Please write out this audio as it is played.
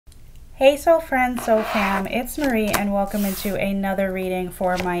Hey soul friends, soul fam, it's Marie and welcome into another reading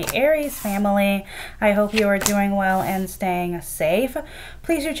for my Aries family. I hope you are doing well and staying safe.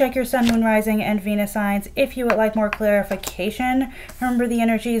 Please do check your sun, moon, rising, and Venus signs if you would like more clarification. Remember, the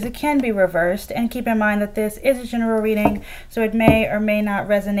energies can be reversed, and keep in mind that this is a general reading, so it may or may not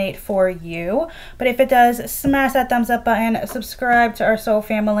resonate for you. But if it does, smash that thumbs up button, subscribe to our soul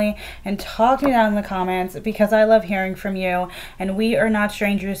family, and talk to me down in the comments because I love hearing from you, and we are not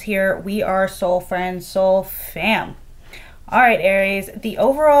strangers here. We are soul friends, soul fam. All right, Aries, the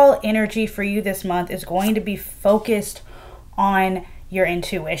overall energy for you this month is going to be focused on your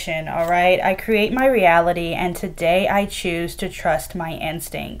intuition. All right, I create my reality, and today I choose to trust my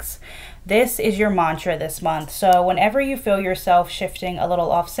instincts. This is your mantra this month. So whenever you feel yourself shifting a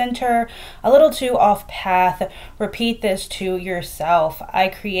little off center, a little too off path, repeat this to yourself. I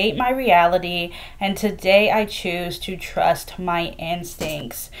create my reality, and today I choose to trust my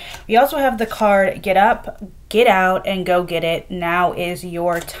instincts. We also have the card Get Up, Get Out, and Go Get It. Now is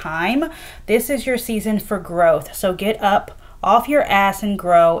your time. This is your season for growth. So get up off your ass and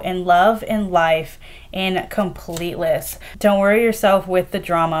grow in love, in life, in completeness. Don't worry yourself with the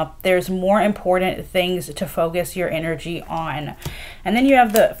drama. There's more important things to focus your energy on. And then you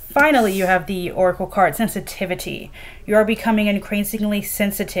have finally you have the oracle card, sensitivity. You are becoming increasingly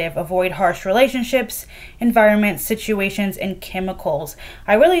sensitive. Avoid harsh relationships, environments, situations, and chemicals.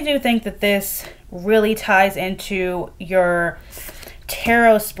 I really do think that this really ties into your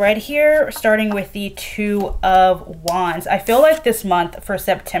tarot spread here, starting with the Two of Wands. I feel like this month for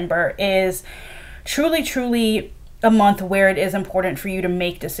September is truly a month where it is important for you to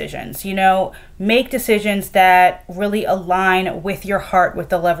make decisions. You know, make decisions that really align with your heart, with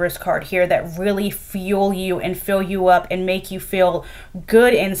the Lover's card here, that really fuel you and fill you up and make you feel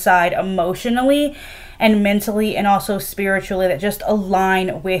good inside emotionally and mentally and also spiritually, that just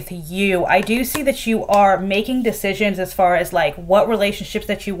align with you. I do see that you are making decisions as far as like what relationships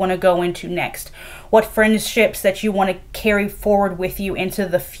that you want to go into next, what friendships that you want to carry forward with you into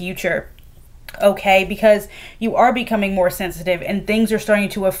the future. Okay, because you are becoming more sensitive and things are starting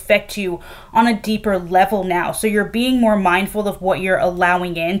to affect you on a deeper level now. So you're being more mindful of what you're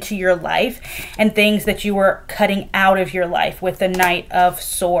allowing into your life and things that you were cutting out of your life with the Knight of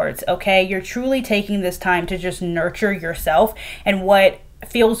Swords. Okay, you're truly taking this time to just nurture yourself and what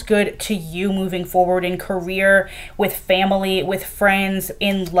feels good to you moving forward in career, with family, with friends,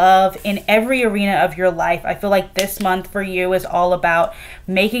 in love, in every arena of your life. I feel like this month for you is all about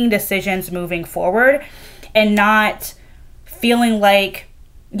making decisions moving forward and not feeling like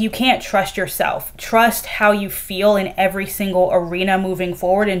you can't trust yourself. Trust how you feel in every single arena moving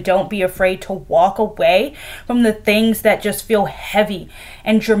forward, and don't be afraid to walk away from the things that just feel heavy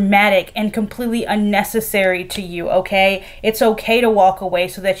and dramatic and completely unnecessary to you, okay? It's okay to walk away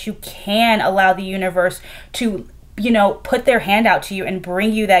so that you can allow the universe to, you know, put their hand out to you and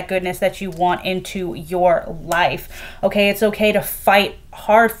bring you that goodness that you want into your life. Okay, it's okay to fight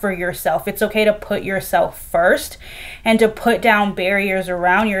hard for yourself. It's okay to put yourself first and to put down barriers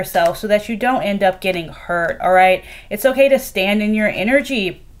around yourself so that you don't end up getting hurt. All right, it's okay to stand in your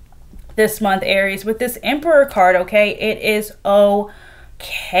energy this month, Aries, with this Emperor card. Okay, it is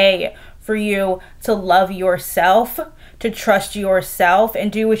okay for you to love yourself, to trust yourself, and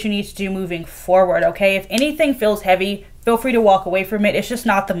do what you need to do moving forward. Okay, if anything feels heavy, feel free to walk away from it. It's just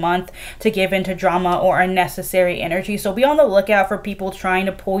not the month to give into drama or unnecessary energy. So be on the lookout for people trying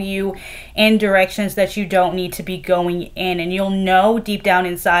to pull you in directions that you don't need to be going in. And you'll know deep down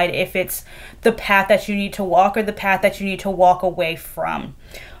inside if it's the path that you need to walk or the path that you need to walk away from.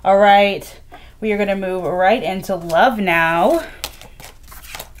 All right, we are going to move right into love now.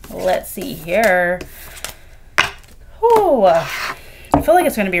 Let's see here. Oh, I feel like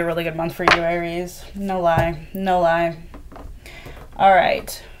it's going to be a really good month for you, Aries. No lie, no lie. All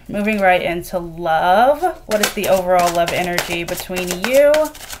right, moving right into love. What is the overall love energy between you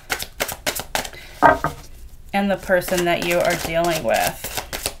and the person that you are dealing with?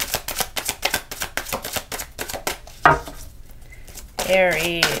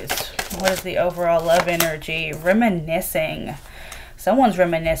 Aries, what is the overall love energy? Reminiscing. Someone's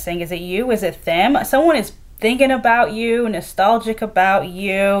reminiscing. Is it you? Is it them? Someone is thinking about you, nostalgic about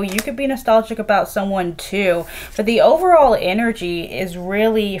you. You could be nostalgic about someone too. But the overall energy is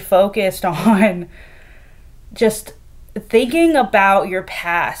really focused on just thinking about your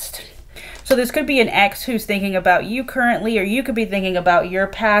past. So this could be an ex who's thinking about you currently, or you could be thinking about your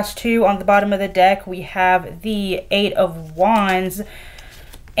past too. On the bottom of the deck, we have the Eight of Wands.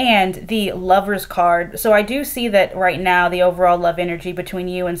 and the Lovers card. So I do see that right now the overall love energy between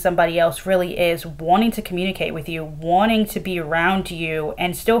you and somebody else really is wanting to communicate with you, wanting to be around you,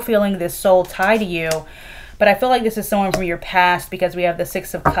 and still feeling this soul tie to you. But I feel like this is someone from your past, because we have the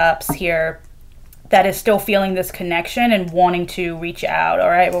Six of Cups here, that is still feeling this connection and wanting to reach out. All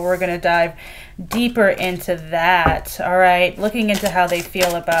right, well, we're going to dive deeper into that. All right, looking into how they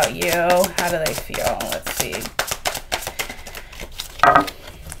feel about you. How do they feel? Let's see.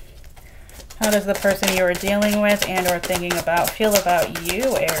 How does the person you are dealing with and or thinking about feel about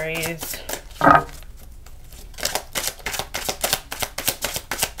you, Aries?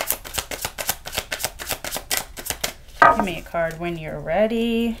 Give me a card when you're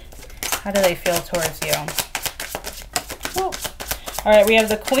ready. How do they feel towards you? Oh. All right, we have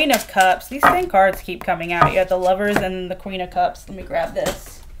the Queen of Cups. These same cards keep coming out. You have the Lovers and the Queen of Cups. Let me grab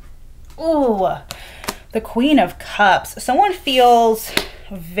this. Ooh, the Queen of Cups. Someone feels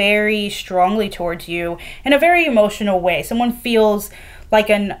very strongly towards you in a very emotional way. Someone feels like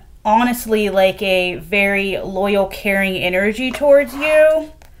honestly like a very loyal, caring energy towards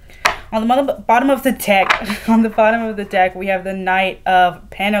you. On the bottom of the deck, we have the Knight of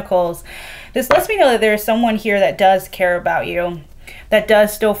Pentacles. This lets me know that there is someone here that does care about you, that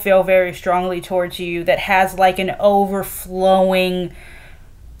does still feel very strongly towards you, that has like an overflowing,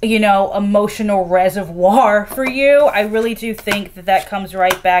 you know, emotional reservoir for you. I really do think that that comes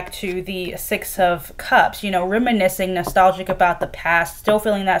right back to the Six of Cups, you know, reminiscing, nostalgic about the past, still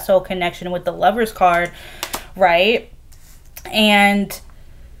feeling that soul connection with the Lovers card, right? And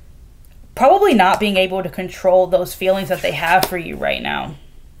probably not being able to control those feelings that they have for you right now.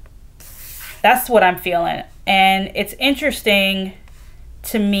 That's what I'm feeling. And it's interesting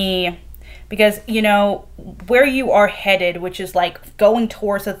to me because, you know, where you are headed, which is like going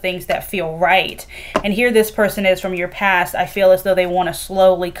towards the things that feel right. And here this person is from your past. I feel as though they want to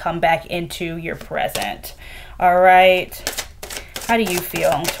slowly come back into your present. All right. How do you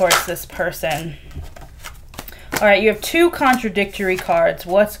feel towards this person? All right, you have two contradictory cards.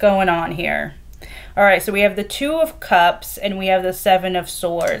 What's going on here? All right, so we have the Two of Cups and we have the Seven of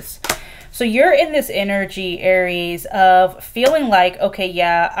Swords. So you're in this energy, Aries, of feeling like, okay,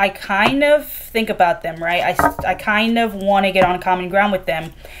 yeah, I kind of think about them, right? I kind of want to get on common ground with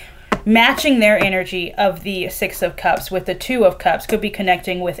them. Matching their energy of the Six of Cups with the Two of Cups could be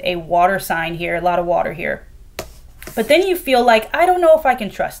connecting with a water sign here, a lot of water here. But then you feel like, I don't know if I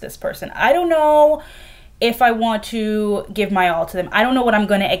can trust this person. I don't know if I want to give my all to them. I don't know what I'm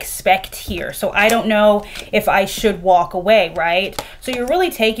going to expect here. So I don't know if I should walk away, right? So you're really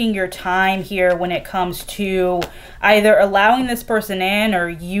taking your time here when it comes to either allowing this person in or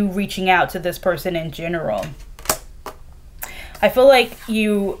you reaching out to this person in general. I feel like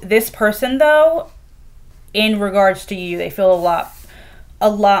this person though, in regards to you, they feel a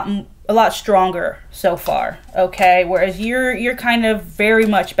lot stronger so far, okay? Whereas you're kind of very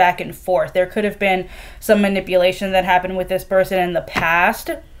much back and forth. There could have been some manipulation that happened with this person in the past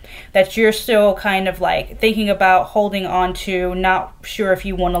that you're still kind of like thinking about holding on to, not sure if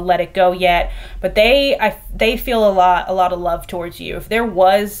you want to let it go yet, but they feel a lot of love towards you. If there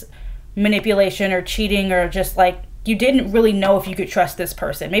was manipulation or cheating or just like you didn't really know if you could trust this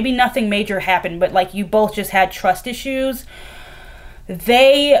person, maybe nothing major happened, but like you both just had trust issues,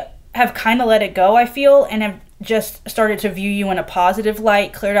 they have kind of let it go, I feel, and have just started to view you in a positive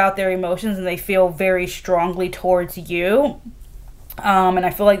light, cleared out their emotions, and they feel very strongly towards you. And I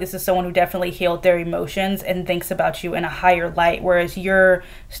feel like this is someone who definitely healed their emotions and thinks about you in a higher light, whereas you're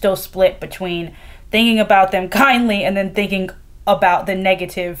still split between thinking about them kindly and then thinking about the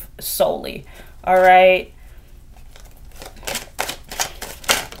negative solely. All right.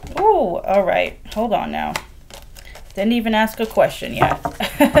 Oh, all right. Hold on now. Didn't even ask a question yet.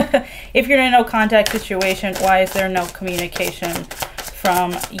 If you're in a no contact situation, why is there no communication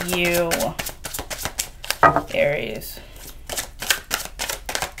from you, Aries?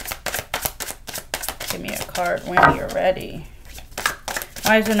 Give me a card when you're ready.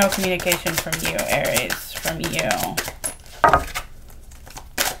 Why is there no communication from you, Aries? From you.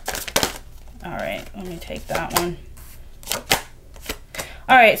 All right, let me take that one.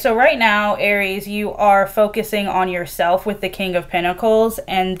 All right, so right now, Aries, you are focusing on yourself with the King of Pentacles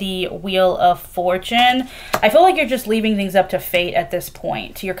and the Wheel of Fortune. I feel like you're just leaving things up to fate at this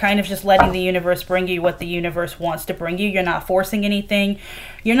point. You're kind of just letting the universe bring you what the universe wants to bring you. You're not forcing anything.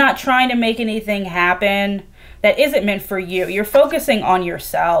 You're not trying to make anything happen that isn't meant for you. You're focusing on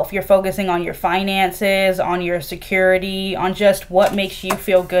yourself. You're focusing on your finances, on your security, on just what makes you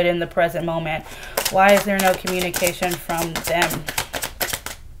feel good in the present moment. Why is there no communication from them?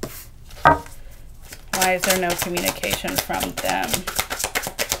 Why is there no communication from them?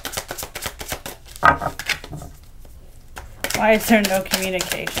 Why is there no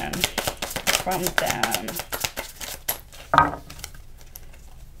communication from them?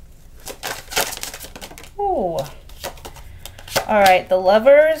 Ooh. All right, the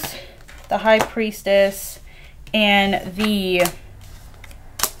Lovers, the High Priestess, and the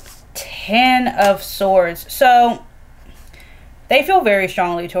Ten of Swords. So they feel very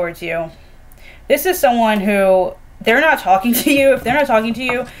strongly towards you. This is someone who, they're not talking to you. If they're not talking to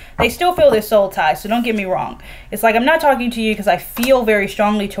you, they still feel this soul tie. So don't get me wrong. It's like, I'm not talking to you because I feel very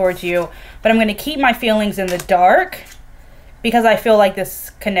strongly towards you, but I'm going to keep my feelings in the dark because I feel like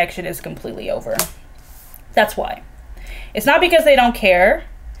this connection is completely over. That's why. It's not because they don't care.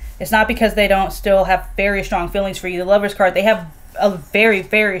 It's not because they don't still have very strong feelings for you. The Lovers card, they have a very,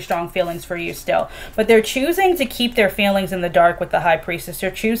 very strong feelings for you still. But they're choosing to keep their feelings in the dark with the High Priestess. They're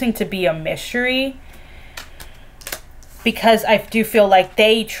choosing to be a mystery because I do feel like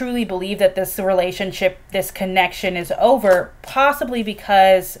they truly believe that this relationship, this connection is over. Possibly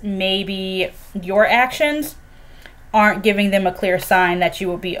because maybe your actions aren't giving them a clear sign that you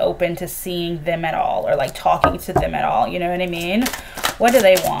will be open to seeing them at all, or like talking to them at all. You know what I mean? What do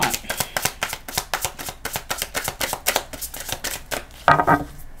they want?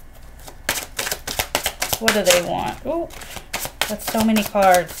 What do they want? Ooh, that's so many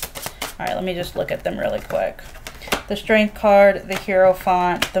cards. All right, let me just look at them really quick. The Strength card, the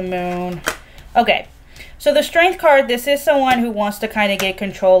Hierophant, the Moon. Okay. So the Strength card, this is someone who wants to kind of get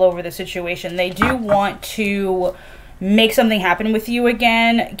control over the situation. They do want to make something happen with you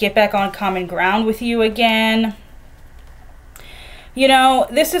again, get back on common ground with you again. You know,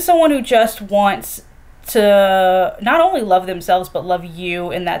 this is someone who just wants to not only love themselves, but love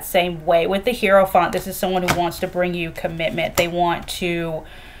you in that same way. With the Hierophant, this is someone who wants to bring you commitment. They want to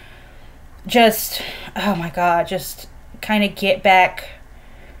just, oh my God, just kind of get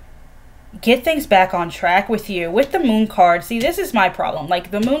things back on track with you. With the Moon card, see, this is my problem.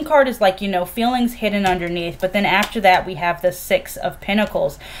 Like, the Moon card is like, you know, feelings hidden underneath, but then after that we have the Six of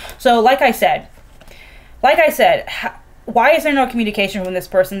Pentacles. So like I said, why is there no communication from this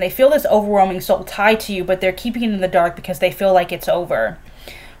person? They feel this overwhelming soul tie to you, but they're keeping it in the dark because they feel like it's over.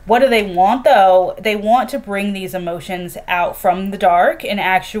 What do they want though? They want to bring these emotions out from the dark and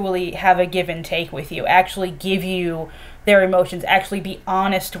actually have a give and take with you, actually give you their emotions, actually be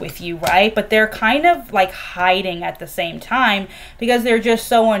honest with you, right? But they're kind of like hiding at the same time because they're just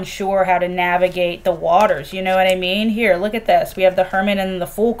so unsure how to navigate the waters. You know what I mean? Here, look at this. We have the Hermit and the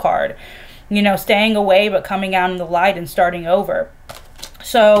Fool card. You know, staying away but coming out in the light and starting over.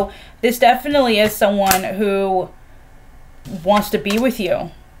 So this definitely is someone who wants to be with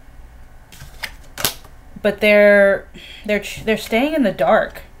you, but they're staying in the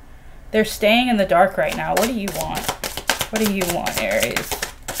dark. They're staying in the dark right now. What do you want? What do you want, Aries,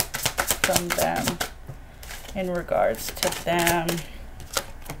 from them in regards to them?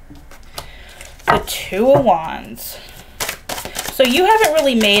 The Two of Wands. So you haven't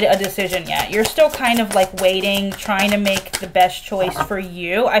really made a decision yet. You're still kind of like waiting, trying to make the best choice for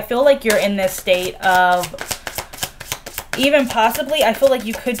you. I feel like you're in this state of, even possibly, I feel like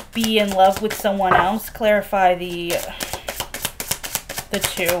you could be in love with someone else. Clarify the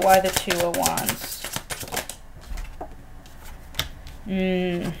two. Why the Two of Wands?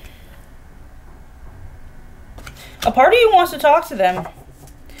 A part of you wants to talk to them.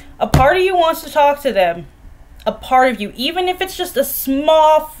 A part of you wants to talk to them. A part of you, even if it's just a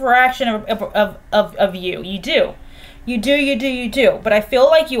small fraction of you. You do. You do. But I feel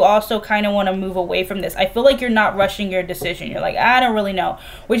like you also kind of want to move away from this. I feel like you're not rushing your decision. You're like, I don't really know.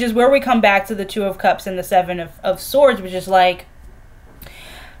 Which is where we come back to the Two of Cups and the Seven of Swords, which is like,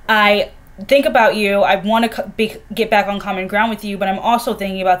 I think about you. I want to get back on common ground with you, but I'm also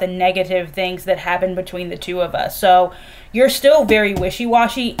thinking about the negative things that happen between the two of us. So you're still very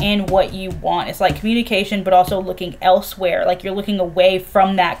wishy-washy in what you want. It's like communication, but also looking elsewhere. Like you're looking away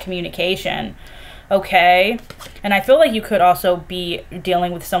from that communication. Okay? And I feel like you could also be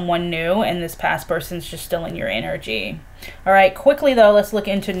dealing with someone new, and this past person's just still in your energy. All right, quickly though, let's look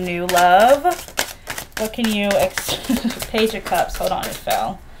into new love. What can you... Page of Cups. Hold on, it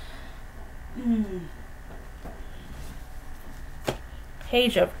fell.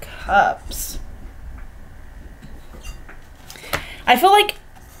 Page of Cups. I feel like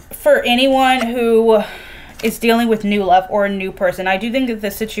for anyone who is dealing with new love or a new person, I do think that the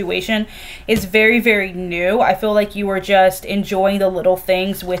situation is very, very new. I feel like you are just enjoying the little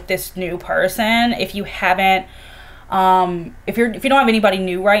things with this new person. If you haven't, if you don't have anybody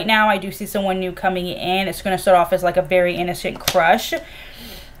new right now, I do see someone new coming in. It's going to start off as like a very innocent crush.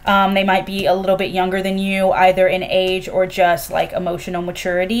 They might be a little bit younger than you, either in age or just like emotional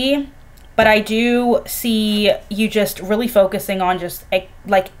maturity. But I do see you just really focusing on just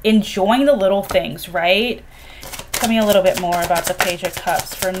like enjoying the little things, right? Tell me a little bit more about the Page of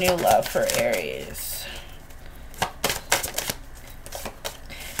Cups for new love for Aries.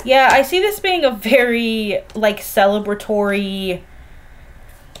 Yeah, I see this being a very like celebratory.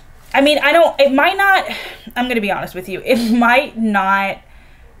 I mean, it might not, I'm going to be honest with you, it might not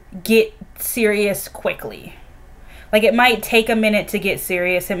get serious quickly. Like, it might take a minute to get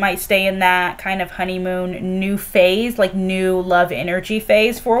serious. It might stay in that kind of honeymoon new phase, like new love energy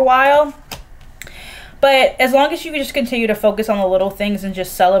phase for a while. But as long as you just continue to focus on the little things and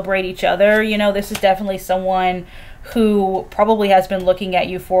just celebrate each other, you know, this is definitely someone who probably has been looking at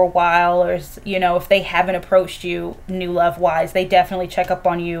you for a while, or, you know, if they haven't approached you new love wise, they definitely check up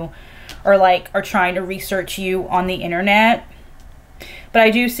on you or like are trying to research you on the internet. But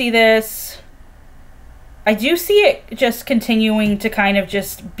I do see this, I do see it just continuing to kind of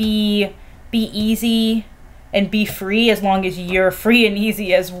just be easy and be free, as long as you're free and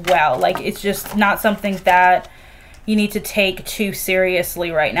easy as well. Like, it's just not something that you need to take too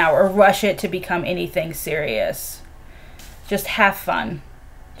seriously right now or rush it to become anything serious. Just have fun.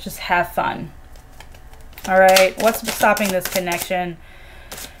 Just have fun. All right, what's stopping this connection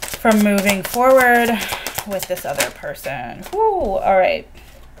from moving forward with this other person? Ooh, all right.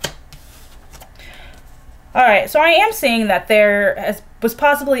 All right, so I am seeing that there was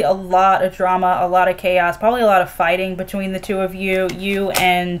possibly a lot of drama, a lot of chaos, probably a lot of fighting between the two of you, you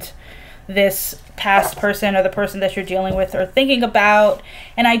and this past person or the person that you're dealing with or thinking about.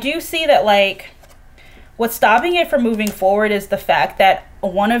 And I do see that, like, what's stopping it from moving forward is the fact that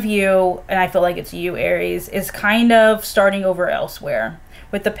one of you, and I feel like it's you, Aries, is kind of starting over elsewhere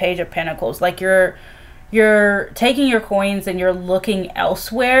with the Page of Pentacles. Like, you're taking your coins and you're looking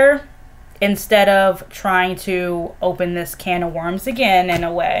elsewhere, instead of trying to open this can of worms again, in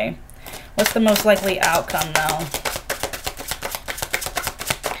a way. What's the most likely outcome, though?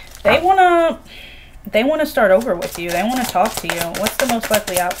 They wanna start over with you. They want to talk to you. What's the most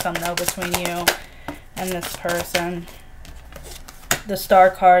likely outcome, though, between you and this person? The Star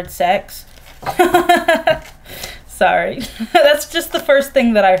card, sex. Sorry. That's just the first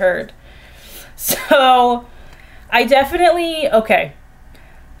thing that I heard. So, I definitely, okay.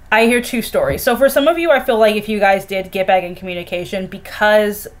 I hear two stories. So for some of you, I feel like if you guys did get back in communication,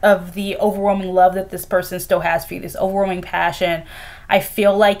 because of the overwhelming love that this person still has for you, this overwhelming passion, I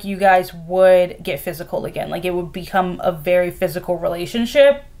feel like you guys would get physical again. Like, it would become a very physical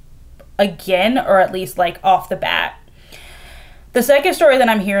relationship again, or at least like off the bat. The second story that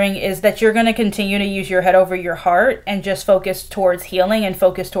I'm hearing is that you're going to continue to use your head over your heart and just focus towards healing and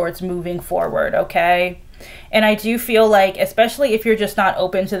focus towards moving forward, okay? And I do feel like, especially if you're just not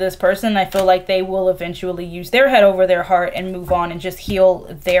open to this person, I feel like they will eventually use their head over their heart and move on and just heal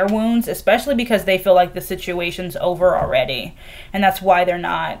their wounds, especially because they feel like the situation's over already. And that's why they're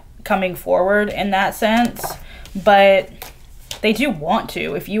not coming forward in that sense. But they do want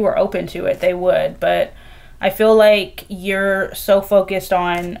to. If you were open to it, they would. But I feel like you're so focused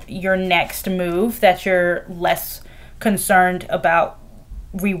on your next move that you're less concerned about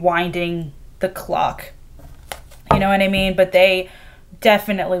rewinding the clock. You know what I mean? But they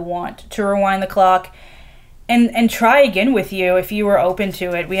definitely want to rewind the clock and try again with you if you were open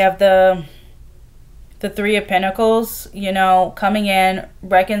to it. We have the Three of Pentacles, you know, coming in,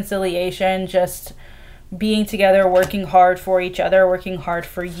 reconciliation, just being together, working hard for each other, working hard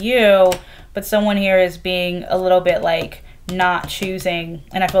for you. But someone here is being a little bit like not choosing,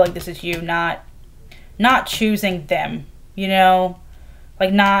 and I feel like this is you, not choosing them, you know,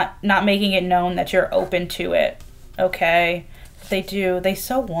 like not making it known that you're open to it. Okay, they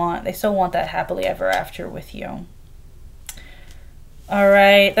so want that happily ever after with you. All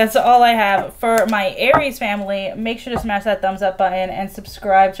right, that's all I have for my Aries family. Make sure to smash that thumbs up button and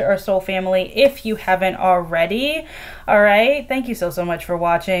subscribe to our soul family if you haven't already. All right, thank you so much for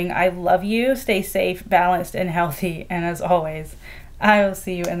watching. I love you. Stay safe, balanced, and healthy. And as always, I will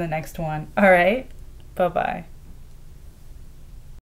see you in the next one. All right, bye-bye.